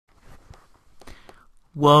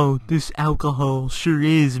Whoa, this alcohol sure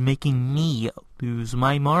is making me lose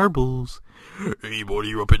my marbles. Hey, buddy,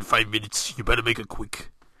 you're up in 5 minutes. You better make it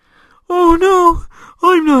quick. Oh no,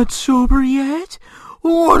 I'm not sober yet.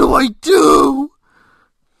 What do I do?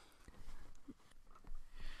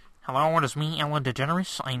 Hello, it is me, Ellen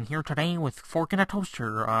DeGeneres. I'm here today with Fork and a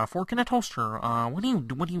Toaster. What do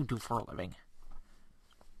you do for a living?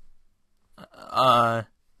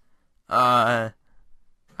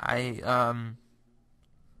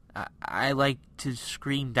 I like to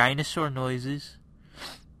scream dinosaur noises.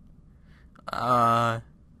 Wow,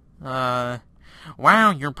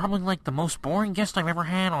 you're probably like the most boring guest I've ever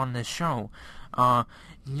had on this show. You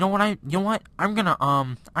know what? I'm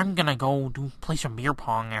gonna go play some beer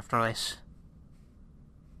pong after this.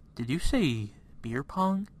 Did you say beer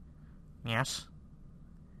pong? Yes.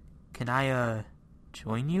 Can I,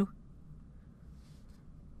 join you?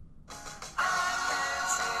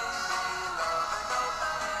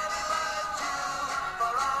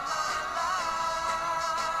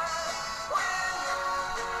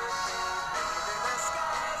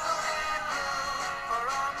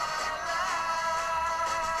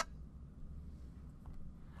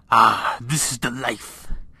 This is the life.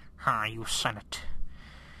 You said it.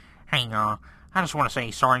 Hey, I just want to say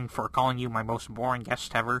sorry for calling you my most boring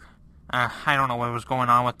guest ever. I don't know what was going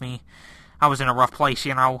on with me. I was in a rough place,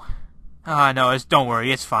 you know. No, don't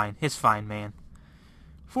worry, it's fine. It's fine, man.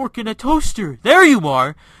 Fork and a Toaster, there you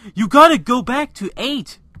are! You gotta go back to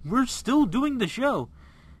 8. We're still doing the show.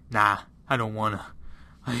 Nah, I don't wanna.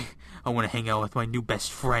 I wanna hang out with my new best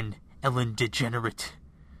friend, Ellen DeGenerate.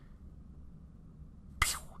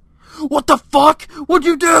 What the fuck? What'd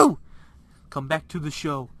you do? Come back to the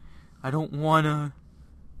show. I don't wanna.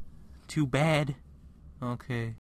 Too bad. Okay.